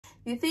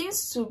The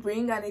things to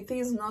bring and the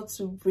things not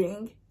to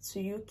bring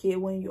to UK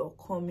when you're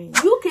coming.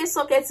 UK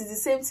socket is the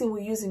same thing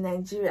we use in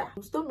Nigeria.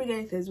 Don't bring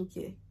anything to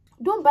UK.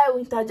 Don't buy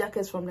winter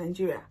jackets from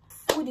Nigeria.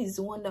 Food is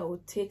the one that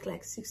will take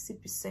like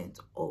 60%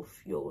 of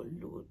your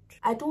load.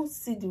 I don't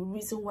see the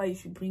reason why you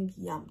should bring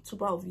yam,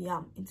 tuber of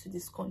yam, into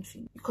this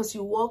country, because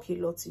you work a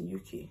lot in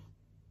UK.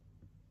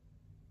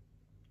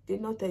 Did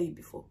not tell you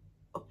before.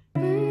 Oh.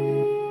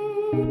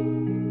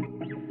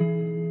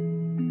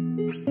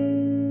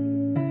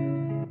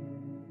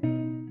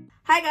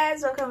 Hi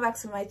guys, welcome back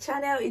to my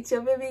channel. It's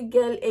your baby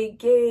girl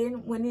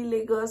again,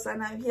 MonnyLagos,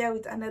 and I'm here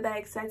with another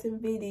exciting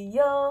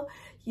video.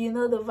 You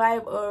know the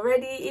vibe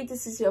already. If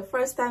this is your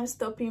first time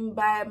stopping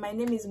by, my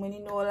name is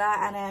MonnyNola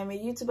and I am a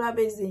YouTuber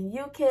based in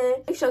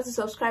UK. Make sure to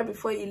subscribe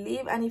before you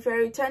leave, and if you're a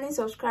returning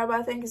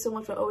subscriber, thank you so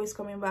much for always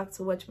coming back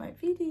to watch my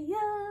video.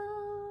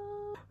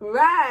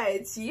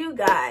 Right, you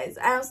guys,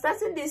 I am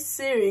starting this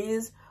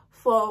series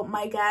for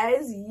my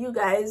guys, you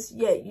guys,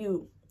 yeah,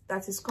 you,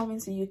 that is coming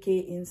to UK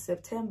in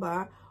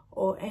September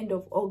or end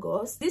of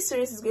August. This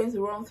series is going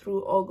to run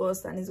through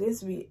August, and it's going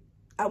to be,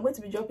 I'm going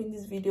to be dropping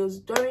these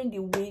videos during the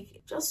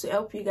week just to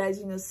help you guys,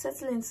 you know,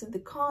 settle into the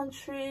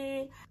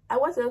country. I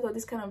watched a lot of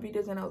this kind of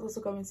videos when I was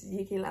also coming to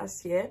the UK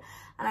last year,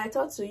 and I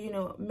thought to, you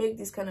know, make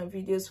this kind of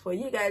videos for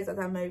you guys that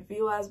are my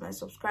viewers, my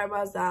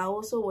subscribers that are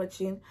also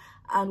watching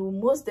and will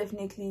most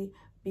definitely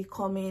be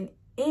coming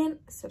in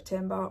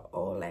September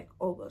or like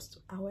August,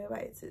 however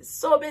it is.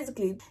 So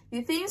basically,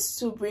 the things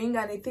to bring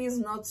and the things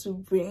not to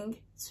bring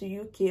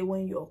to UK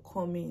when you're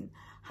coming,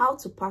 how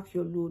to pack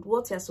your load,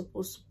 what you're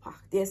supposed to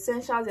pack, the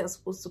essentials you're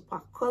supposed to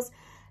pack. Because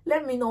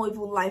let me not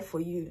even lie for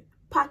you,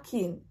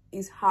 packing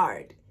is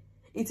hard,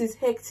 it is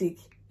hectic,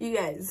 you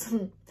guys.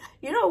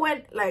 You know,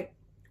 when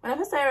I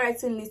first started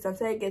writing lists and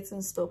started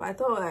getting stuff, I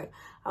thought like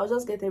I'll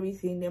just get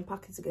everything then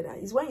pack it together.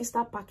 It's when you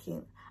start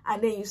packing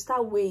and then you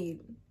start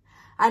weighing,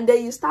 and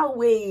then you start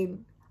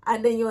weighing,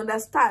 and then you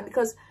understand,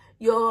 because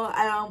your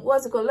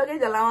what's it called,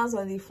 luggage allowance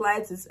on the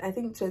flight is, I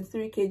think,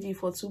 23 kg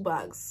for 2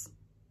 bags.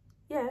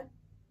 Yeah,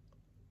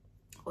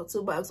 for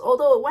 2 bags.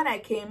 Although when I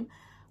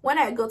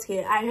got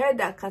here, I heard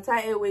that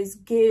Qatar Airways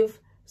gave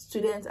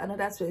students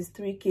another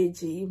 23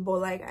 kg, but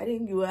like I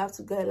think you will have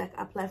to go like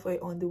apply for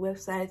it on the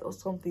website or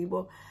something.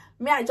 But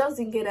me, I just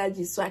didn't get that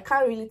gist, so I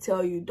can't really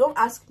tell you. Don't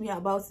ask me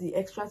about the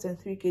extra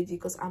 23 kg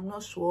because I'm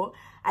not sure.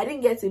 I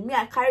didn't get it. Me,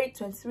 I carried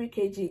 23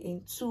 kg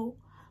in 2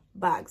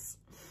 bags,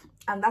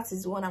 and that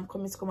is the one I'm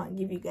coming to come and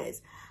give you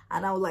guys.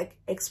 And I will like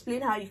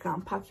explain how you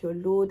can pack your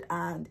load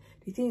and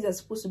the things you're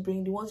supposed to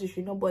bring, the ones you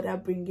should not bother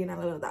bringing,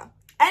 and all of that.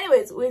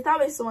 Anyways,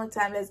 without wasting much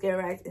time, let's get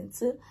right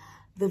into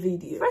the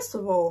video. First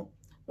of all,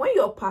 when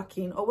you're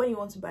packing or when you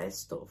want to buy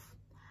stuff,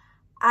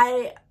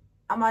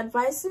 I'm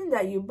advising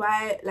that you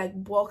buy like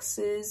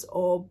boxes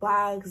or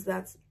bags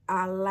that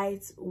are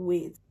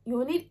lightweight. You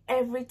will need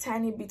every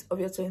tiny bit of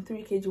your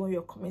 23 kg when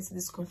you're coming to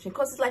this country,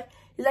 because it's like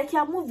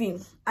you're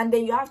moving and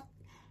then you have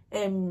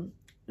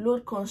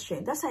load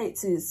constraint. That's how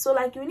it is. So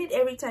like you need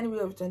every tiny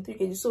bit of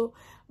 23 kg. So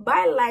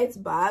buy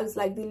light bags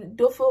like the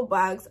duffel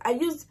bags. I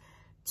used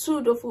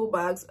 2 duffel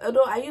bags,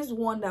 although I used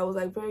one that was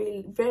like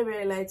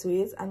very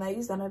lightweight, and I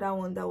used another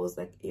one that was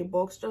like a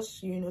box,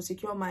 just, you know,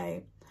 secure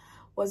my,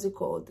 what's it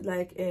called,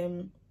 like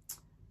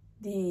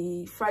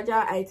the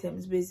fragile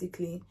items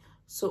basically.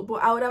 So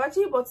but I would have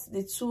actually bought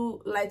the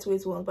 2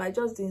 lightweight ones, but I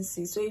just didn't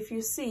see. So if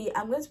you see,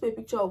 I'm going to put a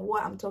picture of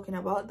what I'm talking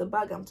about, the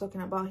bag I'm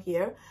talking about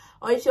here.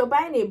 Or if you're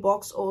buying a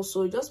box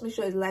also, just make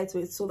sure it's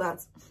lightweight so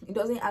that it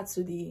doesn't add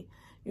to the,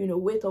 you know,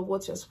 weight of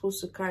what you're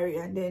supposed to carry,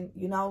 and then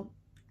you now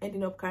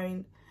end up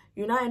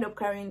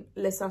carrying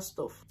lesser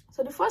stuff.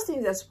 So the first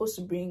things you're supposed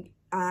to bring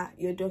are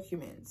your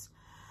documents.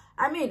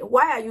 I mean,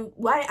 why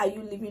are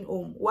you leaving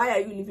home? Why are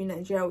you leaving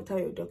Nigeria without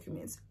your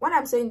documents? When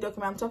I'm saying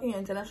document, I'm talking your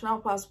international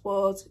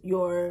passport,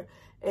 your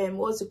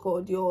what's it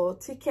called, your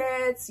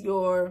tickets,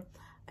 your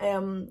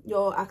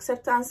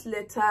acceptance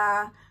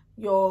letter,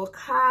 your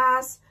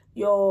cars,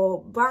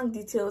 your bank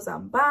details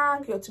and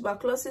bank, your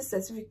tuberculosis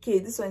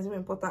certificate. This one is very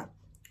important.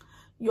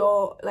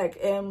 Your like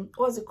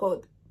what's it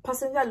called,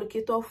 passenger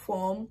locator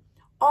form.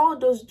 All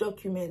those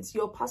documents,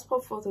 your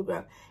passport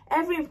photograph,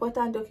 every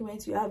important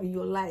document you have in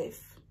your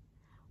life,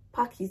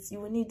 pack it.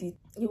 You will need it.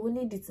 You will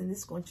need it in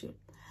this country.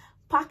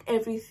 Pack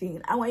everything,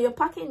 and when you're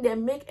packing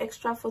them, make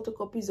extra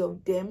photocopies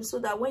of them so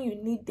that when you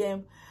need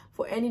them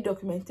for any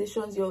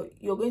documentations,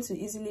 you're going to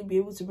easily be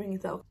able to bring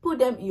it out. Put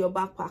them in your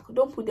backpack.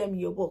 Don't put them in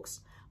your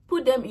box.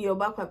 Put them in your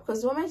backpack,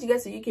 because the moment you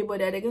get to UK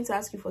border, they're going to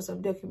ask you for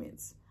some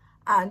documents,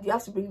 and you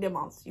have to bring them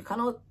out. You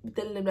cannot be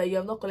telling them that you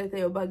have not collected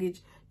your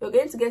baggage. You're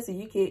going to get to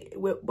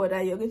UK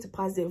border, you're going to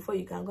pass them before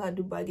you can go and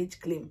do baggage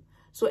claim.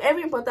 So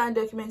every important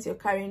document you're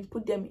carrying,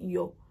 put them in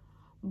your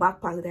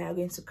backpack that you're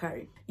going to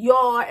carry.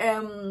 Your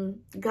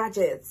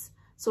gadgets.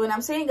 So when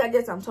I'm saying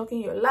gadgets, I'm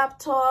talking your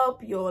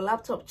laptop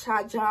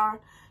charger,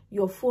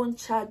 your phone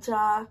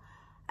charger.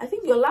 I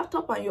think your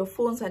laptop and your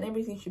phones and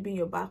everything should be in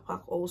your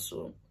backpack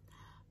also.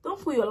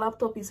 Don't put your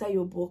laptop inside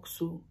your box.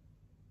 So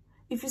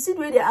if you see the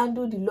way they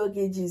handle the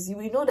luggages, you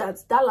will know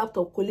that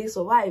laptop could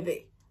survive.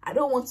 I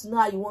don't want to know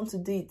how you want to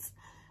do it.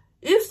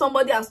 If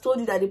somebody has told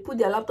you that they put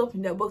their laptop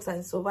in their box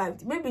and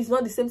survived, maybe it's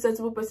not the same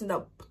sensible person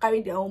that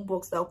carry their own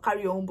box, that will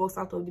carry your own box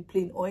out of the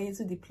plane or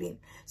into the plane.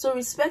 So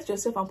respect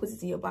yourself and put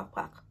it in your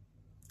backpack.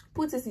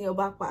 Put it in your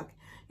backpack.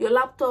 Your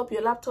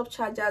laptop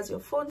chargers, your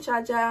phone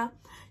charger,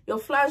 your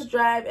flash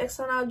drive,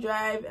 external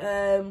drive,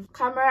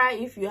 camera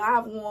if you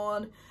have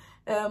one.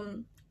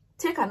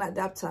 Take an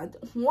adapter.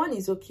 One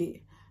is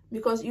okay,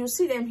 because you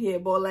see them here,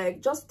 but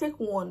like just take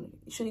one.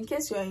 Should, in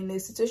case you're in a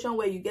situation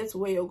where you get to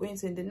where you're going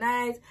to in the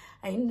night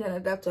and you need an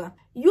adapter.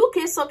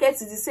 UK socket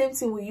is the same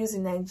thing we use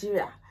in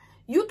Nigeria.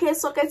 UK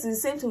socket is the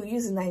same thing we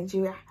use in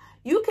Nigeria.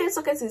 UK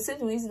socket is the same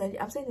thing we use in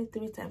Nigeria. I'm saying it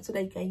 3 times so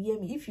that you can hear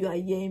me. If you are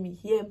hearing me,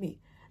 hear me.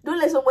 Don't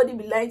let somebody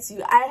be lying to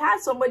you. I had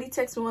somebody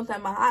text me one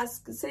time and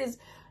ask, says,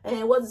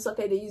 what's the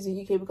socket they use in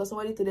UK? Because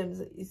somebody told them,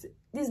 this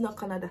is not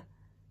Canada.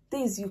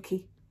 This is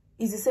UK.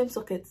 It's the same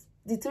socket.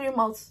 The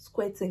 3-mouth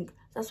square thing.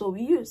 That's what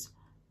we use.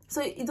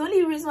 So the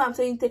only reason why I'm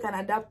saying take an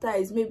adapter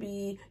is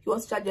maybe you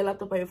want to charge your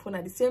laptop and your phone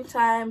at the same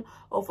time,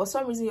 or for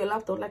some reason your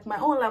laptop, like my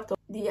own laptop,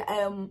 the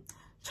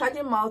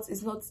charging mouth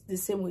is not the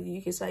same with the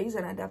UK, so I use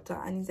an adapter,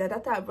 and it's the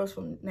adapter I brought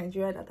from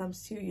Nigeria that I'm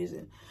still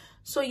using.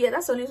 So yeah,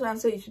 that's the only reason I'm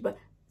saying you should buy.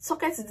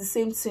 Socket is the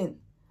same thing.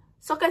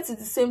 Socket is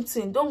the same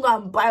thing. Don't go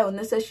and buy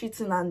unnecessary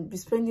thing and be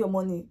spending your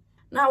money.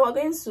 Now we're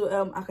going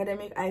to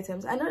academic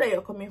items. I know that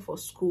you're coming for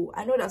school.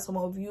 I know that some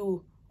of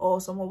you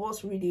or some of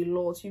us read a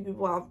lot. You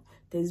people have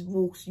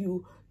textbooks.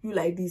 You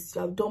like this.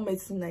 You have done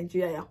medicine in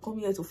Nigeria. You're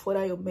coming here to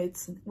further your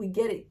medicine. We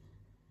get it.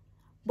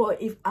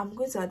 But if I'm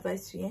going to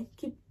advise you,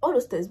 keep all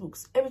those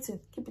textbooks, everything,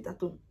 keep it at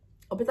home.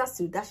 Or better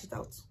still, dash it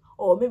out.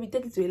 Or maybe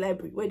take it to a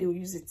library where they will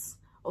use it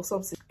or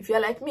something. If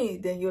you're like me,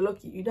 then you're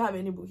lucky. You don't have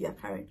any book you're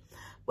carrying.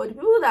 But the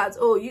people that,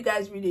 oh, you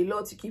guys read a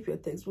lot to keep your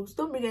textbooks,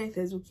 don't bring any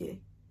textbook here.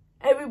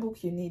 Every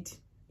book you need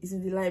is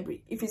in the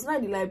library. If it's not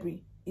in the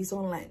library, it's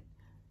online.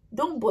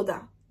 Don't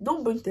bother.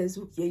 Don't bring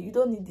textbook here. You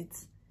don't need it.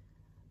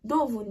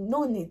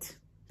 No need.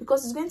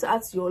 Because it's going to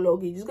add to your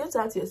luggage. It's going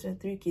to add to your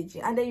 23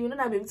 kg. And then you're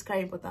not be able to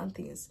carry important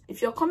things.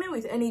 If you're coming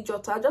with any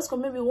jotter, just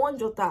come maybe one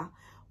jotter.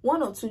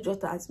 1 or 2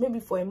 jotters.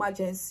 Maybe for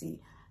emergency.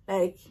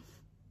 Like,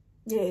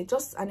 yeah,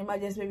 just an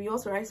emergency. Maybe you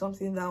want to write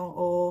something down.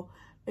 Or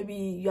maybe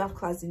you have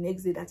class the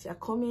next day that you're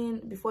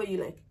coming. Before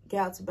you like get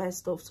out to buy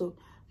stuff. So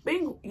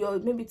bring your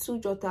maybe 2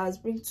 jotters.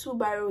 Bring 2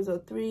 barrels or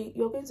 3.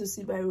 You're going to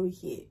see barrel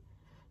here.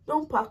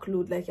 Don't pack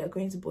load like you're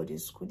going to boarding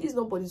school. This is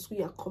not boarding school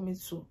you're coming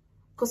to.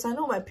 Because I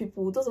know my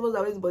people, those of us that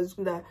are going to boarding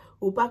school, that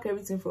will pack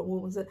everything from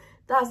home. So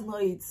that's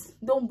not it.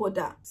 Don't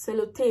bother.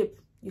 Sellotape,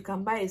 you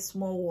can buy a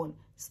small one.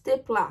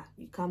 Stapler,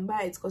 you can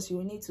buy it because you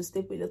will need to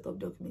staple a lot of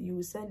documents. You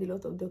will send a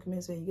lot of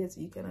documents when you get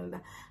to UK and all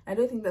that. I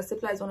don't think that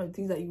stapler is one of the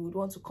things that you would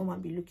want to come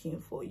and be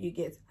looking for. You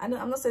get. I'm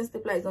not saying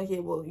stapler is not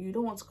here, but you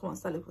don't want to come and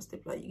start looking for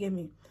stapler. You get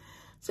me?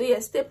 So yeah,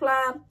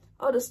 stapler,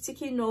 all the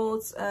sticky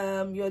notes,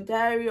 your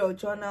diary or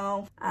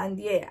journal, and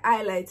yeah,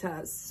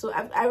 highlighters. So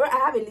I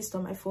have a list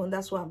on my phone.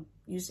 That's what I'm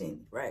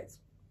using, right?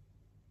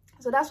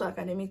 So that's what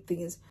academic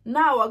things.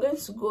 Now we're going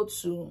to go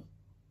to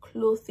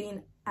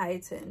clothing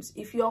items.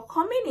 If you're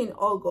coming in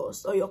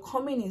August or you're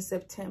coming in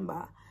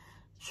September,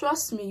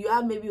 trust me, you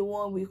have maybe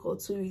 1 week or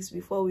 2 weeks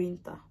before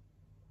winter.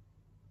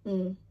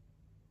 It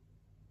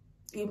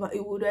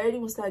would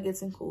already start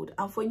getting cold.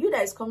 And for you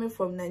that is coming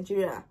from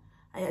Nigeria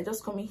and you're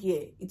just coming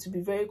here, it will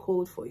be very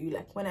cold for you.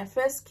 Like when I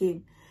first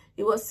came,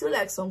 it was still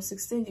like some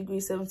 16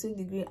 degrees, 17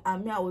 degrees,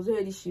 and me, I was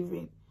already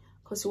shivering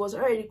because it was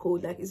already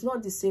cold. Like it's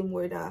not the same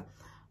weather.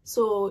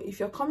 So if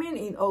you're coming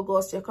in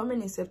August, you're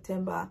coming in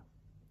September,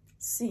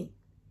 see,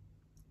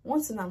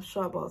 one thing I'm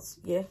sure about,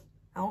 yeah,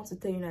 I want to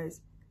tell you now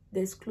is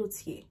there's clothes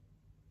here.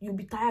 You'll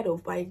be tired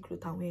of buying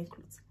clothes and wearing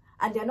clothes,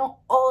 and they're not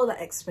all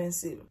that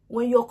expensive.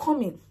 When you're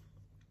coming,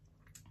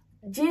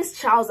 jeans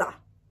trouser,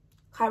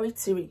 carry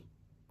 3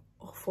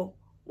 or 4.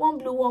 1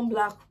 blue, 1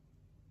 black,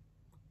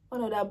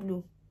 1 other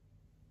blue,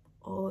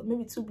 or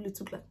maybe 2 blue,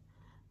 2 black.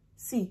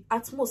 See,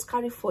 at most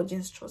carry 4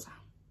 jeans trouser.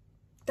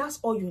 That's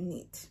all you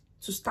need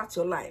to start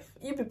your life.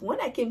 You people, when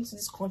I came to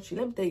this country,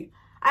 let me tell you,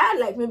 I had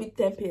like maybe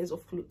 10 pairs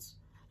of clothes.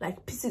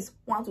 Like pieces,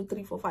 1, 2,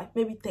 3, 4, 5,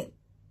 maybe 10.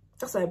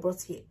 That's what I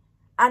brought here.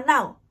 And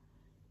now,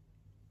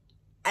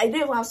 I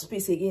don't even have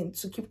space again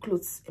to keep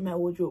clothes in my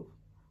wardrobe.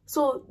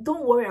 So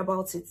don't worry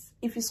about it.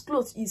 If it's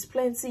clothes, it's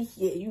plenty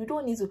here. You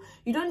don't need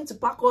to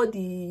pack all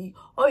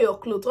your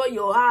clothes, all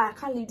your I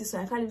can't leave this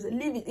one, I can't leave this.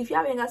 Leave it. If you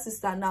have a younger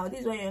sister now,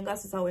 this is when your younger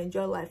sister will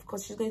enjoy life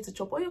because she's going to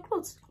chop all your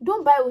clothes.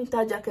 Don't buy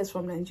winter jackets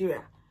from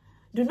Nigeria.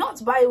 Do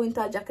not buy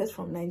winter jackets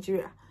from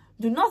Nigeria.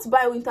 Do not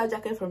buy winter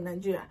jacket from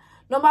Nigeria.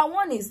 Number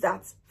 1 is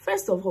that,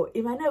 first of all,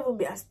 it might not even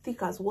be as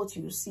thick as what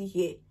you see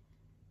here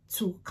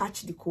to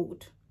catch the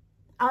cold.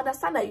 I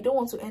understand that you don't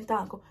want to enter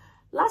and go.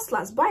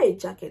 Last, buy a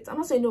jacket. I'm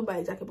not saying don't buy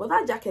a jacket, but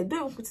that jacket,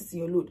 don't even put it in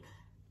your load.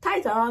 Tie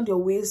it around your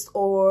waist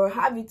or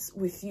have it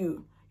with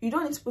you. You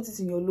don't need to put it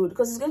in your load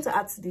because it's going to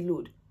add to the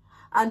load.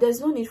 And there's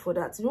no need for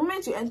that. The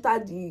moment you enter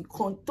the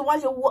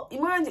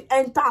moment you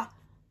enter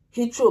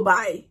Heathrow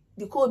by,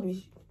 the cold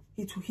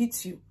it will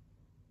hit you.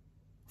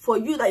 For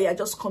you that you're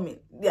just coming.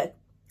 Yeah.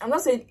 I'm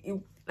not saying it,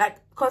 like,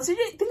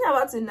 thinking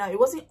about it now, it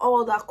wasn't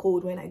all that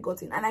cold when I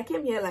got in. And I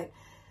came here like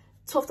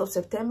 12th of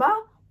September,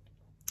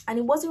 and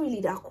it wasn't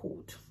really that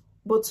cold.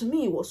 But to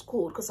me, it was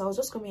cold because I was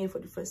just coming here for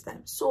the first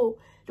time. So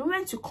the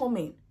moment you come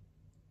in,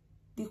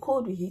 the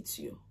cold will hit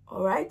you,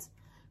 all right?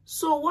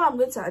 So what I'm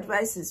going to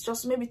advise is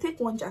just maybe take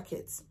one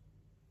jacket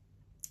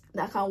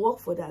that can work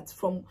for that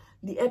from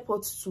the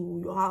airport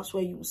to your house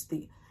where you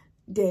stay.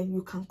 Then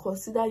you can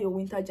consider your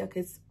winter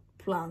jackets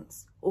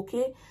plans,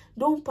 okay?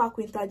 Don't pack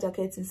winter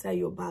jackets inside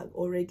your bag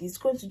already. It's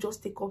going to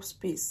just take up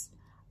space,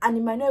 and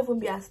it might not even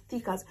be as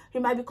thick as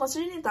you might be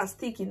considering it as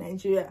thick in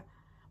Nigeria.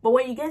 But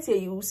when you get here,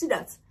 you will see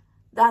that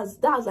that's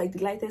like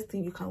the lightest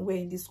thing you can wear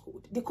in this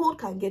cold. The cold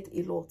can get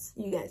a lot,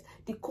 you guys.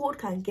 The cold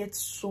can get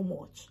so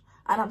much,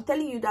 and I'm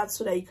telling you that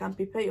so that you can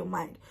prepare your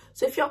mind.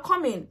 So if you're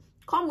coming,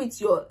 come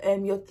with your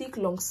thick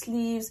long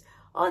sleeves.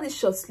 All this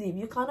short sleeve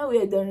you cannot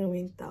wear during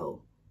winter.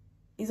 Oh.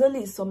 It's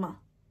only in summer.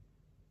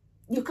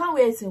 You can't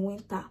wear it in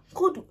winter.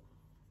 Cold.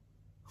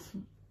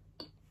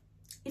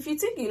 If you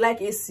think you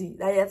like AC,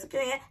 that you're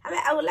thinking,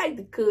 I would like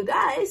the cold.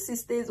 AC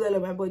stays well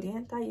on my body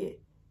entire year.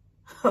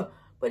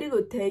 But it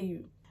will tell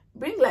you,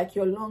 bring like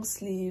your long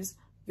sleeves,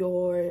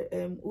 your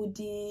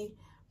hoodie,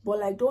 but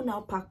like don't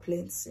now pack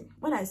plenty.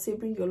 When I say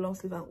bring your long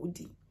sleeve and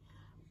hoodie,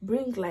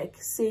 bring like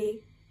say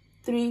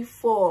 3,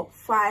 4,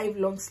 5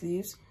 long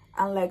sleeves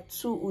and like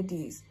 2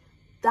 hoodies.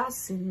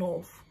 That's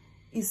enough.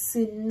 It's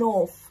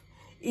enough.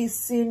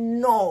 It's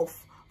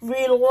enough.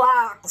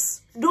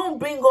 Relax. Don't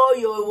bring all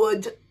your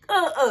word.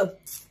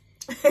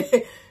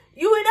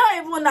 You will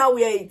not even now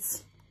wear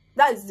it.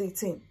 That's the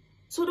thing.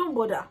 So don't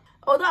bother.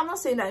 Although I'm not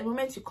saying that the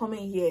moment you come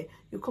in here,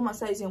 you come and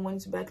start using your money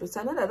to buy clothes.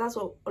 I know that that's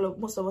what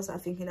most of us are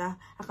thinking. That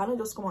I cannot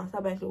just come and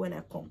start buying clothes when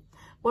I come.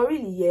 But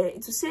really, yeah,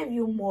 it will save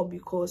you more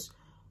because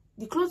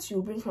the clothes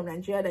you bring from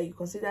Nigeria that you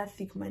consider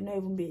thick might not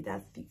even be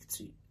that thick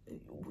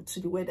to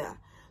the weather.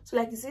 So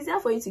like it's easier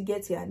for you to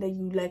get here and then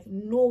you like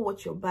know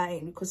what you're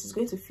buying because it's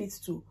going to fit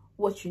to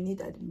what you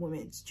need at the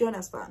moment. Do you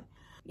understand?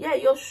 Yeah,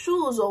 your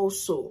shoes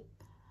also.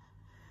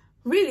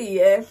 Really,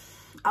 yeah.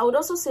 I would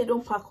also say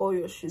don't pack all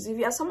your shoes. If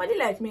you are somebody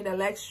like me that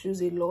likes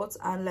shoes a lot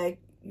and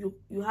like you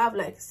have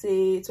like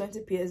say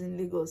 20 pairs in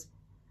Lagos,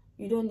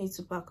 you don't need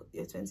to pack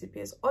your 20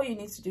 pairs. All you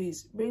need to do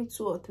is bring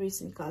 2 or 3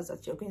 sneakers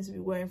that you're going to be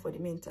wearing for the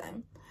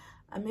meantime,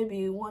 and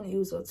maybe 1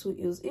 heels or 2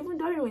 heels. Even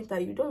during winter,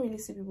 you don't really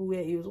see people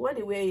wear heels. What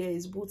they wear here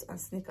is boots and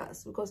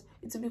sneakers because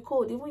it will be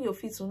cold. Even your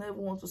feet will never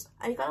want to.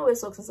 And you cannot wear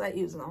socks inside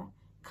heels now,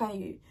 can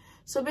you?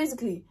 So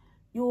basically,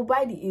 you will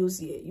buy the heels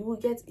here. You will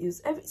get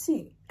heels.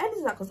 See,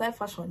 anything that concerns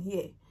fashion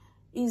here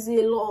is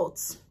a lot.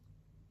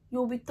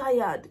 You'll be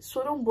tired,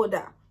 so don't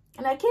bother.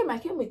 And I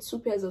came with 2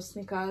 pairs of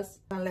sneakers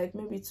and like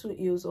maybe 2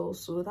 heels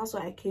also. That's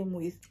what I came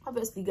with.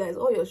 Obviously, guys,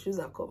 all your shoes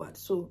are covered,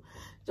 so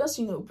just,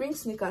 you know, bring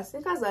sneakers.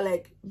 Sneakers are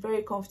like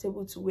very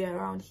comfortable to wear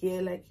around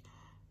here, like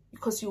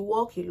because you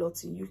walk a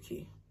lot in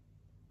UK.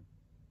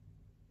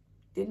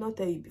 Did not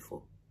tell you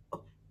before.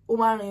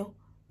 Oh,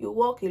 you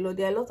walk a lot.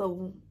 There are a lot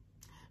of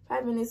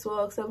 5 minutes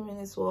walk, 7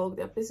 minutes walk.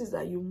 There are places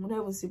that you will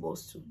never see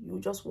bus to. You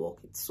just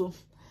walk it. So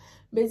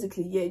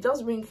basically, yeah,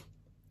 just bring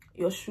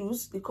your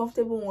shoes, the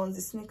comfortable ones,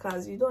 the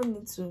sneakers. You don't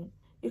need to.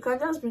 You can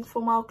just bring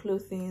formal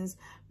clothing.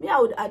 Me, I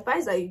would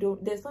advise that you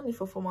don't. There's no need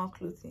for formal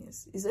clothing.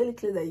 It's only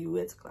clothes that you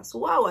wear to class. So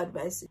what I would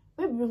advise you,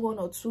 maybe bring 1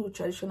 or 2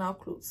 traditional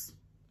clothes,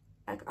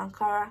 like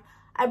Ankara.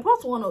 I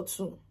brought 1 or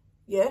 2.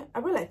 Yeah, I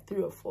brought like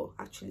 3 or 4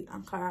 actually.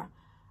 Ankara.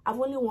 I've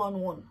only worn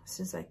 1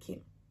 since I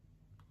came.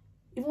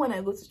 Even when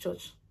I go to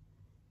church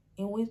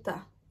in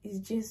winter, it's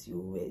jeans you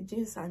wear,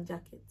 jeans and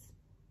jackets.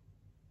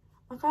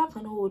 Ankara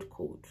cannot hold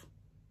cold.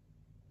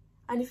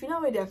 And if you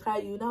now wear the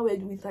Ankara, you now wear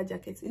the winter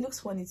jacket. It looks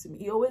funny to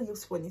me. It always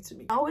looks funny to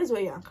me. I always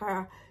wear your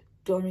Ankara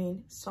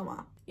during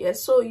summer. Yeah,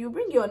 so you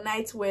bring your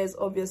night wears,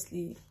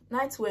 obviously.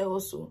 Night wear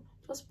also.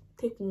 Just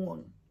take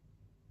 1.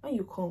 When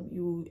you come,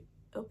 you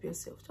help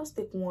yourself. Just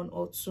take 1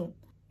 or 2.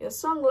 Your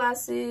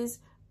sunglasses.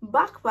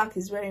 Backpack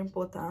is very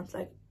important.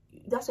 Like,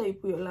 that's where you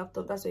put your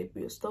laptop. That's where you put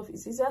your stuff.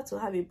 It's easier to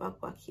have a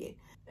backpack here.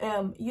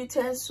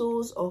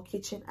 Utensils or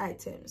kitchen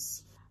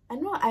items.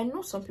 I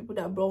know some people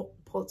that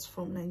brought pots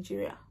from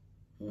Nigeria.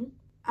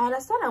 I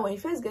understand that when you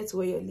first get to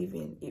where you're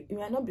living, it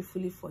might not be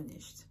fully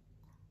furnished.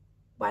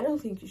 But I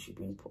don't think you should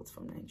bring pots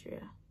from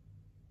Nigeria.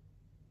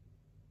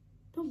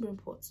 Don't bring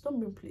pots. Don't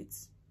bring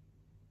plates.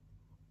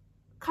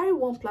 Carry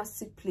 1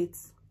 plastic plate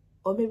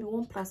or maybe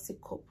 1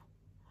 plastic cup.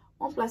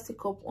 1 plastic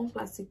cup, 1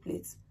 plastic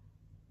plate.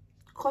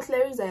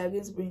 Cutlery that you're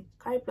going to bring,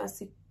 carry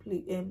plastic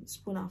plate,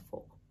 spoon and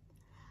fork.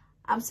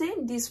 I'm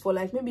saying this for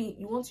like maybe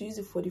you want to use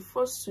it for the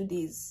first 2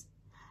 days.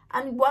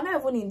 And we're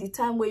not even in the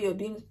time where you're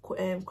doing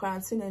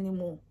quarantine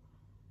anymore.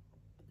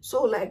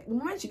 So like the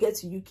moment you get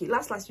to UK,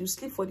 last you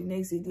sleep for the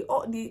next day.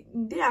 The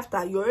day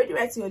after, you're already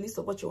writing your list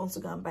of what you want to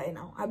go and buy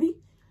now. Abi,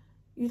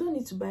 you don't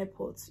need to buy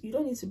pots. You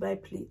don't need to buy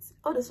plates.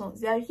 All those ones,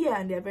 they are here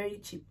and they're very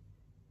cheap.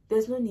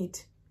 There's no need.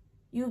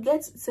 You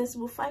get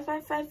sensible 5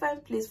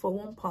 plates for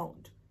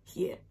 £1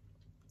 here.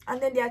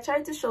 And then there are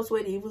charity shops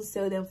where they even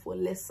sell them for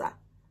lesser.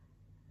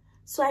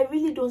 So I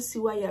really don't see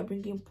why you're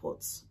bringing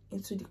pots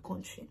into the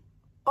country.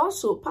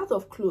 Also, part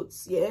of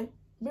clothes, yeah,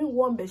 bring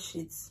 1 bed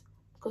sheet,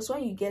 because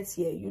when you get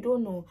here, you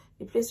don't know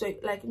the place where,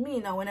 like me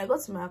now, when I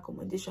got to my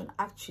accommodation,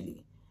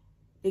 actually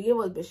they gave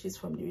us bedsheets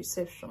from the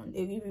reception.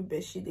 They give you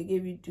bedsheet, they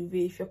gave you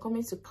duvet. If you're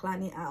coming to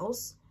Clanny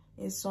House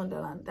in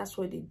Sunderland, that's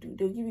what they do.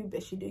 They'll give you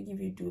bedsheet, they'll give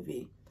you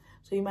duvet.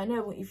 So you might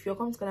not even, if you're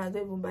coming to Clanny,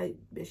 don't even buy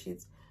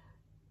bedsheets.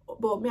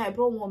 But me, I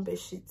brought one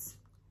bedsheet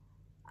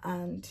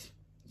and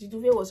the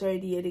duvet was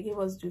already here. They gave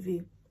us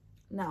duvet.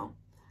 Now,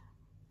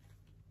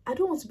 I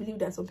don't want to believe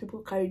that some people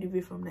carry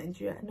duvet from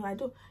Nigeria. No, I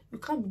don't. You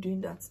can't be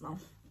doing that now.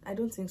 I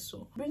don't think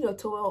so. Bring your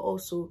towel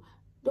also.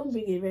 Don't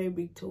bring a very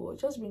big towel.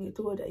 Just bring a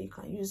towel that you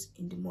can use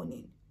in the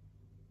morning,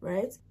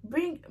 right?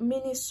 Bring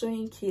mini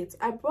sewing kit.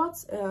 I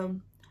brought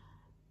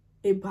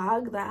a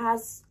bag that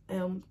has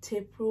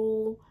tape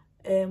rule.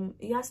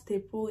 It has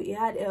tape rule.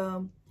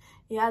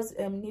 It has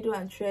needle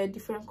and thread,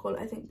 different color.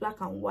 I think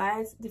black and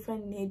white,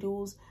 different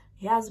needles.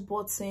 It has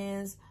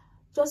buttons.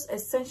 Just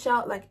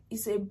essential, like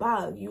it's a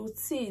bag. You would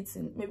see it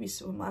in maybe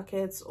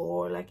supermarkets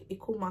or like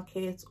eco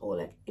markets or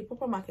like a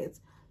proper market.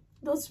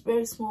 Those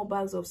very small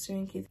bags of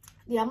sewing kit,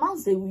 the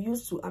amounts they will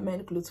use to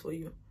amend clothes for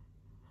you,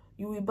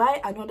 you will buy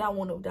another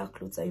one of that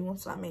clothes that you want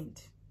to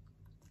amend.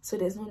 So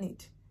there's no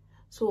need.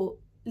 So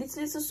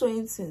little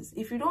sewing things.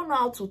 If you don't know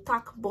how to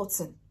tack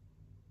button,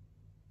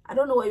 I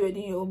don't know what you're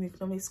doing in your home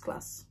economics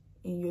class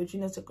in your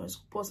junior secondary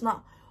school, but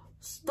now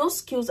those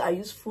skills are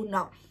useful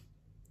now.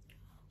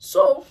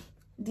 So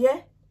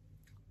there,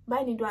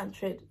 buy needle and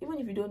thread. Even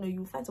if you don't know,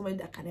 you find somebody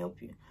that can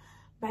help you.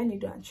 Buy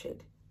needle and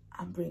thread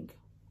and bring.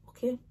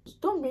 Okay,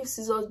 don't bring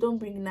scissors, don't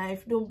bring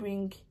knife, don't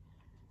bring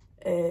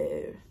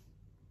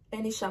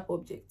any sharp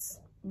objects.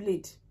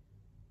 Blade,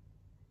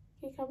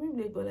 you can bring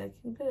blade, but like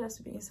the blade has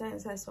to be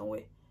inside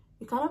somewhere.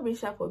 You cannot bring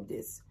sharp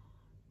objects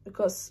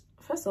because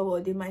first of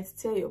all, they might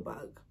tear your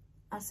bag,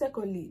 and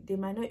secondly, they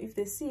might not, if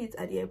they see it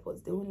at the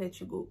airport, they won't let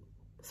you go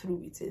through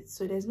with it.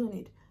 So there's no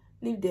need.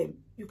 Leave them.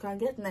 You can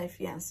get knife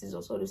here and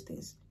scissors, all those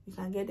things, you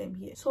can get them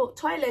here. So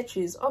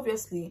toiletries,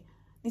 obviously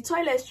the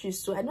toiletries,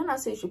 so I don't know,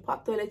 say you should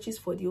pack toiletries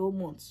for the whole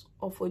month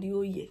or for the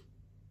whole year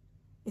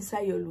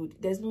inside your load.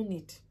 There's no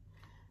need.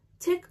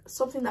 Take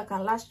something that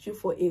can last you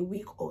for a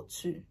week or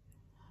two.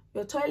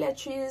 Your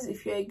toiletries,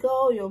 if you're a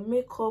girl, your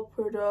makeup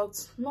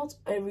products, not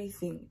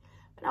everything.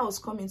 When I was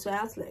coming, so I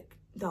had to like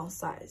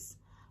downsize.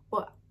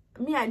 But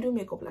me, I do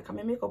makeup, like I'm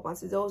a makeup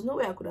artist. There was no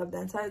way I could have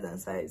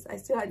downsized. I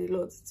still had a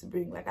lot to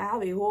bring. Like I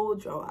have a whole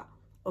drawer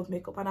of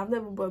makeup, and I've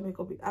never bought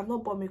makeup. I've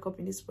not bought makeup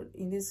in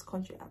this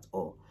country at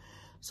all.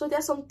 So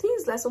there's some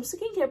things like some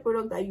skincare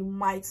product that you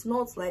might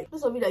not like.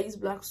 Those of you that use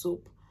black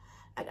soap,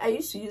 like I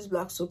used to use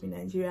black soap in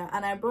Nigeria,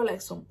 and I brought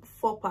like some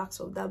 4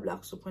 packs of that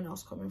black soap when I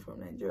was coming from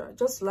Nigeria.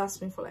 Just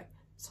last me for like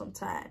some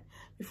time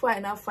before I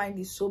now find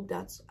the soap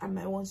that I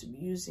might want to be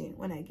using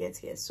when I get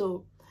here.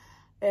 So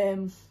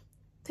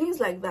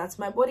things like that.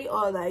 My body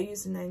oil that I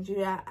use in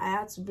Nigeria, I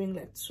had to bring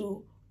like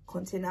 2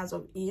 containers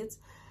of it.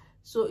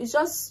 So it's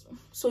just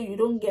so you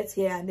don't get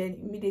here and then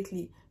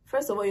immediately,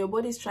 first of all, your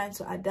body is trying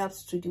to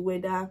adapt to the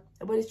weather,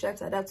 your body is trying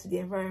to adapt to the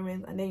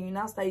environment, and then you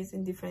now start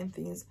using different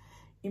things.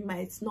 It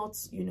might not,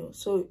 you know.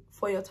 So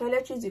for your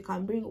toiletries, you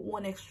can bring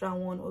 1 extra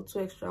one or 2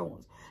 extra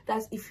ones.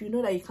 That's if you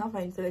know that you can't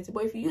find toiletries.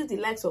 But if you use the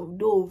likes of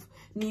Dove,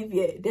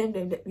 Nivea,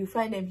 then you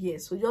find them here.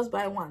 So just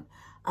buy 1,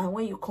 and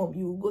when you come,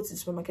 you go to the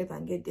supermarket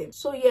and get them.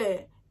 So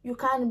yeah, you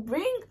can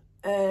bring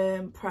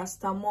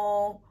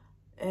paracetamol,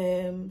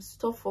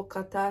 stuff for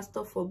catarrh,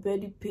 stuff for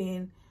belly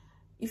pain.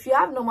 If you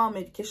have normal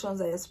medications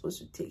that you're supposed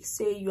to take,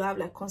 say you have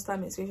like constant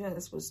medication you're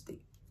supposed to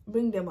take,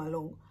 bring them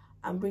along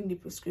and bring the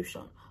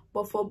prescription.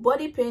 But for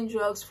body pain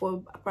drugs,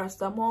 for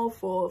paracetamol,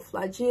 for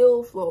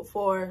flagyl,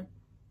 for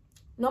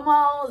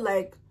normal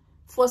like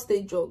first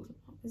aid drugs,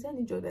 is there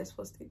any drug that's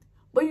first aid?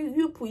 But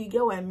you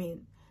get what I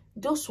mean.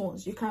 Those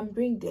ones you can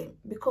bring them,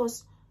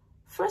 because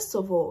first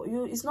of all,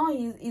 it's not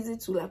easy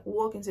to like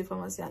walk into a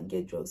pharmacy and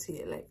get drugs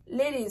here. Like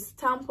ladies,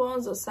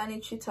 tampons or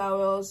sanitary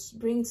towels,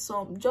 bring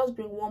some. Just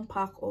bring 1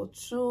 pack or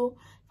 2.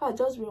 In fact,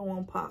 just bring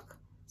 1 pack.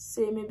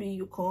 Say maybe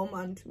you come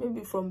and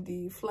maybe from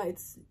the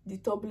flights, the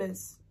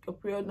turbulence, your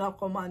period now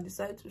come and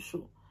decide to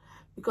show.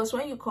 Because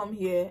when you come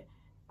here,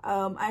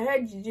 I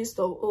heard the gist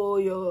of, oh,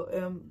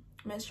 your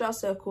menstrual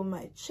cycle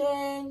might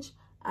change,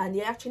 and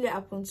it actually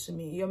happened to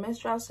me. Your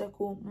menstrual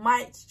cycle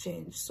might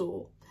change,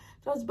 so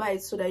just buy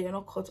it so that you're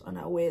not caught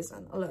unawares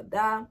and all of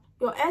that.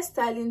 Your hair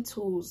styling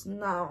tools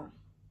now.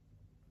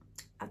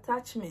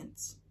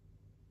 Attachments.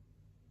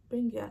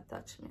 Bring your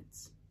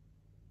attachments.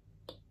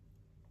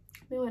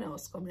 Me, when I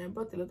was coming, I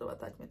brought a lot of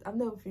attachments. I've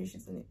never finished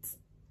using it.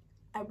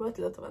 I brought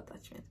a lot of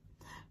attachments.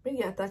 Bring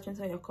your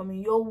attachments when you're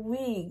coming. Your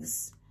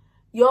wigs.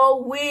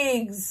 Your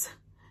wigs.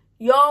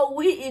 Your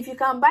wig. If you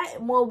can buy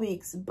more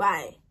wigs,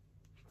 buy.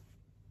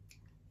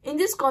 In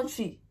this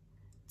country,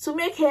 to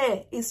make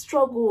hair is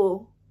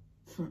struggle.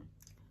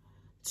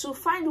 To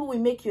find who will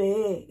make your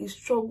hair is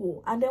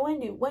struggle, and then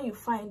when you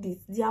find it,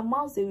 the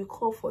amounts they will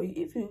call for you,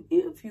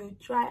 if you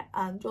try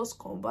and just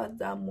convert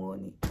that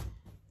money,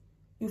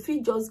 you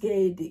feel just get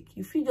headache.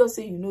 You feel just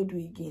say you know do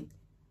again.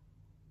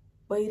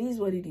 But it is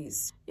what it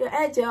is. Your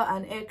hair gel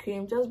and hair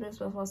cream, just bring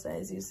small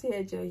size. You see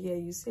hair gel here,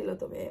 you see a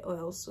lot of hair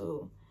oil,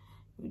 so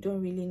you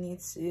don't really need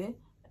to.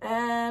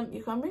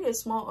 You can bring a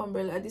small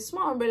umbrella. The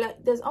small umbrella,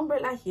 there's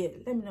umbrella here,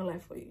 let me not lie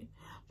for you,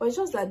 but it's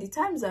just like the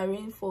times that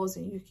rain falls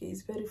in UK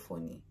is very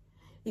funny.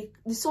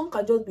 The sun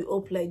can just be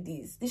up like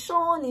this, the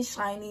sun is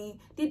shining,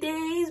 the day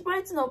is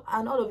brightening up,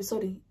 and all of a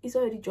sudden it's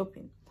already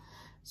dropping.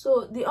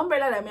 So the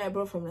umbrella that I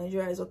brought from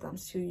Nigeria is what I'm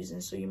still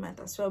using, so you might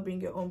as well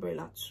bring your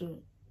umbrella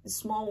too. The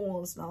small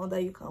ones now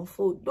that you can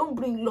fold. Don't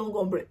bring long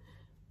umbrella.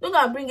 Don't go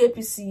and bring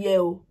APC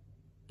here.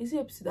 Is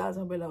it APC that has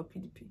umbrella or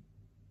PDP?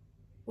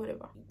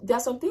 Whatever. There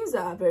are some things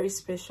that are very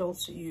special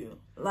to you.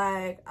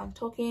 Like, I'm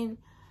talking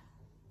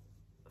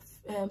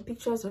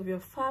pictures of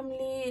your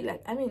family.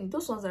 Like, I mean,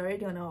 those ones are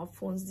already on our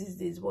phones these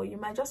days, but you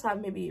might just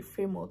have maybe a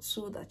frame or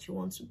two that you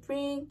want to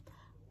bring.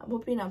 I'm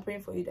hoping and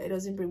praying for you that it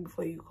doesn't break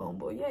before you come,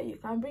 but yeah, you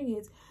can bring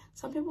it.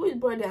 Some people will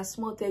brought their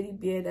small teddy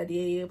bear that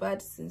they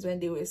had since when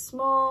they were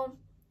small.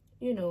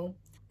 You know,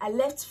 I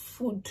left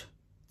food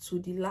to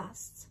the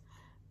last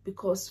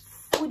because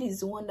food is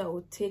the one that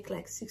will take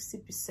like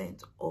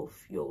 60% of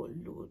your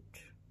load.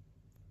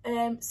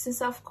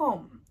 Since I've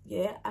come,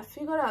 yeah, I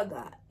figured out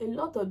that a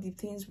lot of the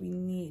things we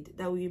need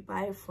that we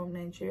buy from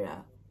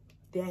Nigeria,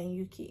 they are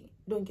in UK.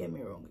 Don't get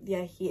me wrong, they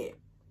are here,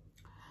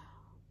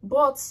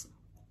 but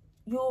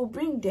you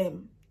bring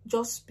them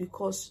just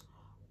because.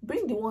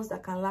 Bring the ones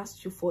that can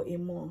last you for a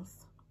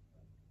month.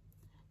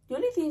 The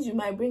only things you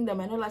might bring that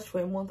might not last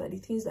for a month are the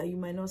things that you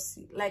might not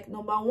see. Like,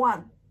 number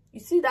one, you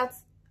see that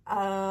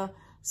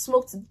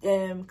smoked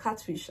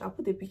catfish. I'll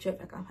put a picture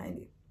if I can find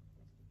it.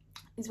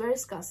 It's very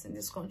scarce in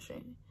this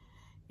country.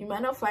 You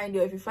might not find it,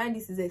 or if you find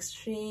this, is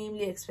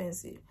extremely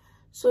expensive.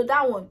 So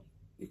that one,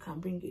 you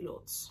can bring a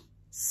lot.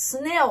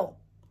 Snail.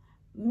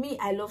 Me,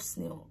 I love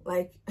snail.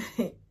 Like,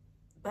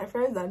 my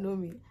friends that know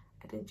me,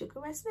 I don't joke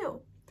with my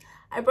snail.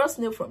 I brought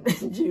snail from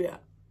Nigeria.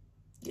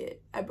 Yeah,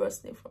 I brought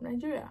snail from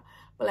Nigeria.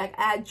 But like,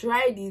 I had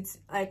dried it.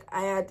 Like,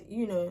 I had,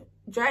 you know,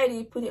 dried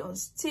it, put it on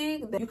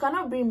stick. You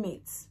cannot bring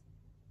meat.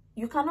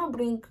 You cannot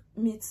bring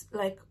meat,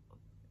 like,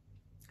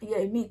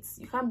 yeah, meat.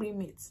 You can't bring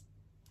meat.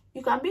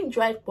 You can bring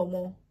dried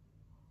pomo,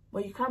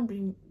 but you can't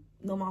bring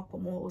normal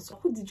pomo also.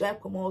 Put the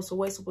dried pomo also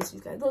where it's supposed to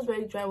be. Like those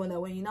very dry ones that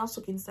when you now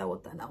soak inside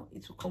water now,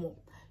 it will come up.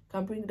 You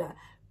can bring that.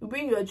 You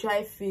bring your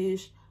dry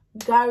fish.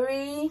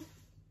 Gary.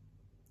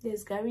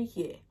 There's Gary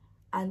here.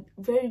 And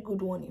very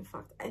good one, in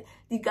fact.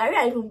 The Gary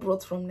I even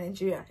brought from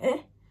Nigeria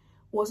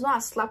was not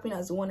as slapping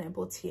as the one I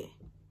bought here.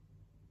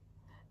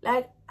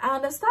 Like, I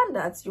understand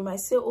that you might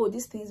say, oh,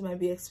 these things might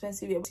be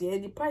expensive here, but yeah,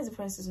 the price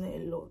difference is not a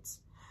lot.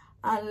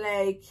 And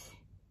like,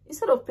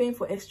 instead of paying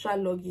for extra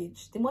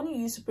luggage, the money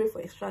you used to pay for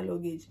extra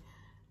luggage,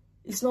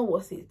 it's not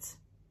worth it.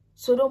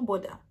 So don't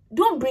bother.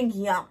 Don't bring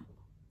yam.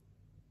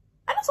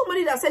 I know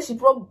somebody that said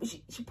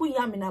she put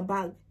yam in her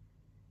bag.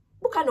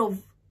 What kind of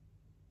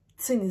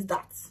thing is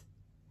that?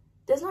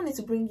 There's no need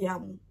to bring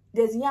yam.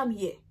 There's yam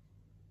here.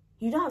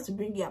 You don't have to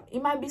bring yam.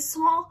 It might be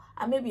small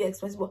and maybe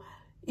expensive, but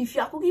if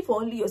you are cooking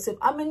for only yourself,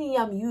 how many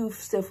yam you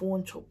yourself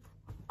won't chop?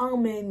 How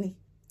many?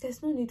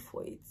 There's no need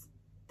for it.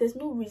 There's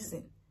no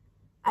reason.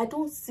 I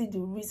don't see the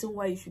reason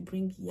why you should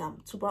bring yam,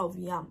 tuber of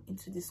yam,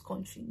 into this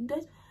country.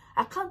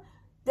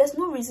 There's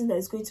no reason that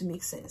it's going to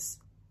make sense.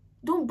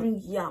 Don't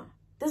bring yam.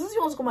 There's nothing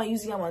you want to come and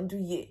use yam and do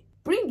here.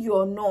 Bring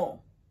your knorr.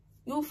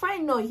 You'll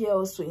find knorr here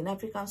also in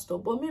African store,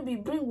 but maybe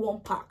bring one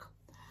pack.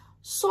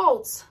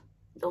 Salt.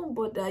 Don't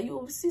bother.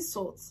 You'll see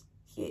salt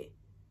here.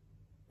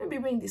 Maybe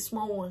bring the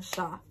small one,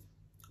 sha.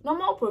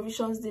 Normal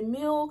provisions, the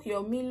milk,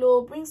 your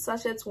Milo, bring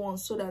sachet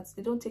ones so that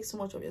they don't take so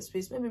much of your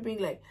space. Maybe bring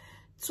like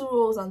 2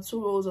 rolls and 2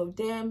 rolls of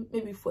them,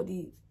 maybe for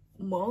the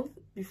month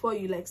before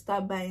you like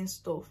start buying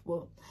stuff.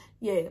 But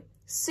yeah,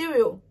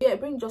 cereal. Yeah,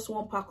 bring just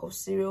 1 pack of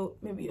cereal,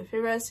 maybe your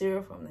favorite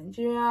cereal from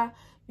Nigeria.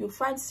 You'll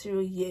find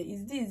cereal here.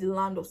 This is the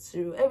land of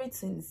cereal.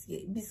 Everything is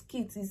here.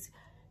 Biscuits is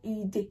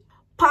the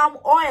palm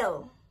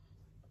oil.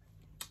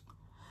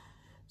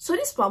 So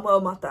this palm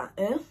oil matter,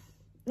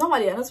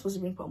 normally you're not supposed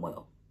to bring palm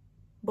oil,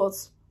 but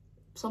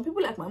some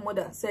people like my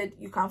mother said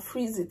you can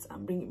freeze it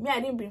and bring it. Me, I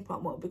didn't bring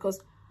palm oil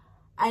because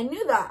I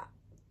knew that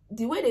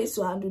the way they used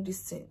to handle this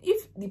thing,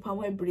 if the palm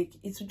oil break,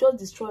 it will just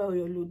destroy all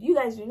your load. You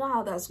guys, you know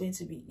how that's going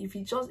to be. If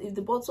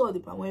the bottle of the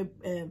palm oil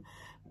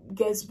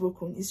gets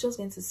broken, it's just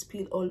going to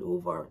spill all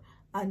over,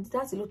 and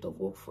that's a lot of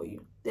work for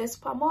you. There's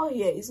palm oil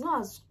here. It's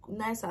not as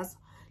nice as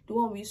the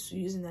one we used to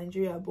use in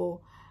Nigeria, but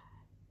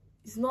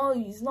it's not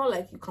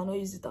like you cannot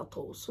use it at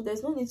all. So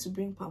there's no need to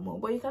bring palm oil,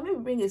 but you can maybe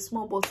bring a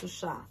small bottle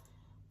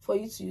for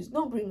you to use.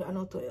 Don't bring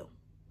granite oil.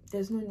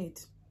 There's no need.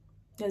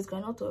 There's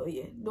granite oil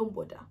here. Don't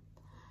bother.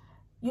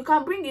 You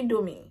can bring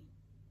Indomie.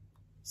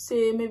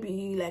 Say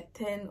maybe like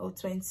 10 or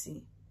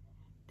 20.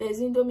 There's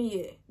Indomie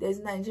here. There's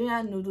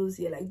Nigerian noodles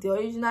here. Like the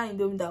original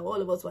Indomie that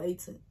all of us were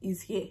eating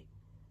is here.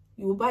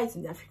 You will buy it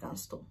in the African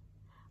store.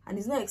 And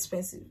it's not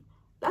expensive.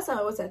 Last time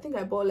I bought it, I think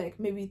I bought like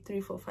maybe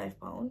 3 for £5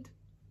 or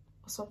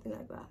something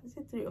like that. Is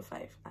it 3 or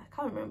 5? I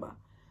can't remember.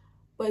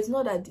 But it's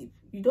not that deep.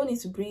 You don't need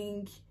to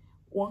bring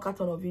 1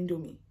 carton of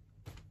Indomie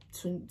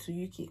to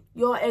UK.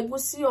 Your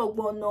egusi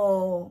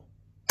ogbono,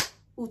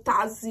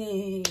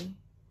 utazi,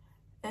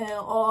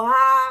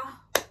 oha,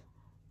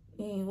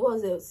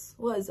 What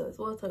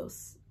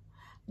else?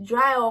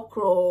 Dry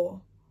okra,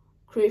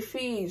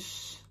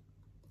 crayfish,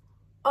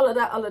 all of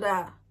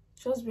that.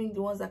 Just bring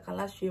the ones that can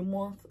last you a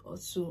month or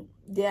two.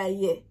 They are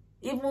here.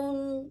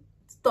 Even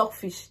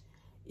stockfish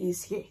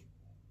is here.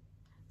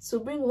 So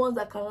bring ones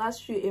that can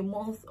last you a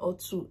month or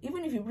two.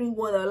 Even if you bring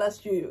one that will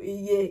last you a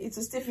year, it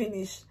will still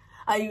finish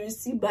and you will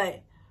still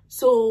buy.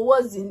 So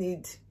what's the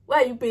need?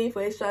 Why are you paying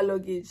for extra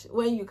luggage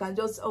when you can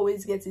just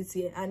always get it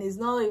here? And it's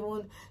not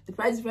even, the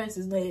price difference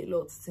is not a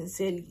lot,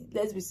 sincerely.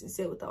 Let's be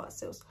sincere with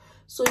ourselves.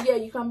 So yeah,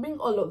 you can bring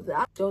all of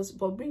that.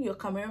 But bring your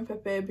Cameroon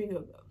pepper,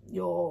 bring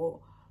your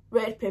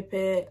red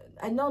pepper.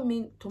 I don't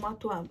mean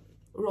tomato and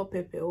raw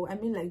pepper. I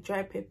mean like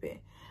dry pepper.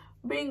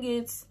 Bring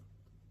it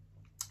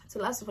to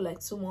last for like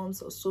 2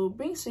 months or so.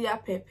 Bring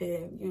soya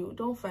pepper.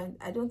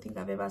 I don't think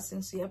I've ever seen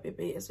soya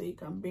pepper here, so you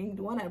can bring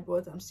the one I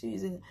brought. I'm still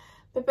using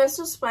pepper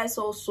soup spice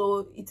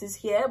also. It is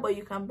here, but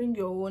you can bring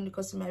your own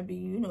because it might be,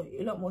 you know,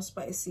 a lot more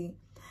spicy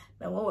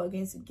than what we're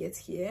going to get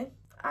here.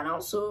 And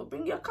also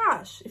bring your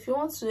cash if you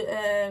want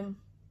to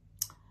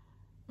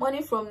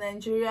money from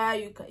Nigeria.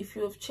 You can, if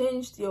you have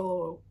changed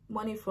your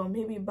money from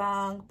maybe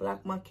bank,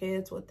 black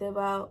market,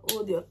 whatever,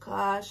 hold your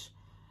cash,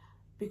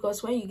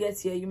 because when you get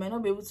here you might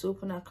not be able to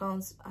open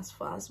accounts as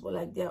fast, but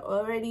like they're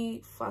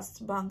already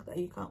fast bank that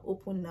you can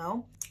open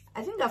now.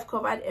 I think I've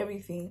covered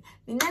everything.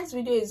 The next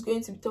video is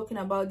going to be talking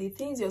about the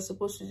things you're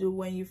supposed to do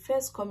when you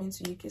first come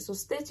into UK, so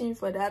stay tuned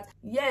for that.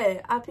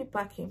 Yeah, happy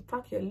packing.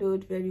 Pack your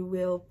load very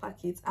well,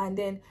 pack it, and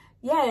then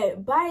yeah,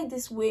 buy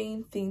this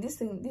weighing thing.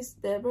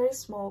 They're very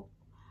small.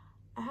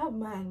 I have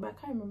mine, but I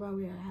can't remember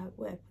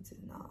where I put it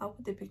now. I'll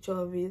put a picture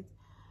of it.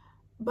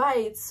 Buy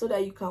it so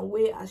that you can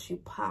weigh as you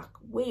pack.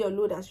 Weigh your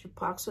load as you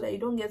pack, so that you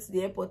don't get to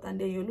the airport and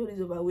then your load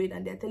is overweight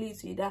and they're telling you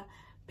to either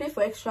pay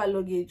for extra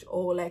luggage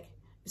or like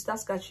you start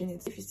scratching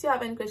it. If you still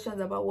have any questions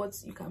about what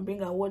you can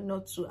bring and what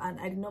not to, and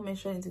I did not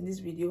mention it in this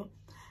video,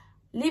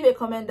 leave a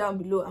comment down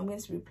below. I'm going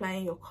to be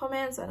replying your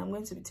comments and I'm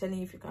going to be telling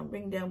you if you can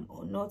bring them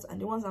or not.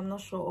 And the ones I'm not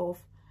sure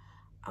of,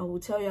 I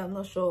will tell you I'm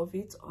not sure of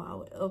it, or I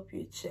will help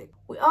you check.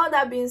 With all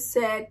that being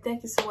said,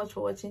 thank you so much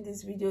for watching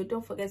this video.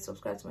 Don't forget to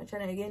subscribe to my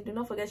channel again. Do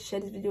not forget to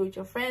share this video with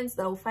your friends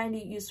that will find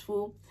it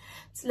useful.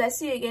 Till I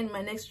see you again in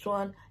my next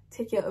one,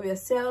 take care of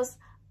yourselves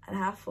and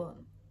have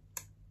fun.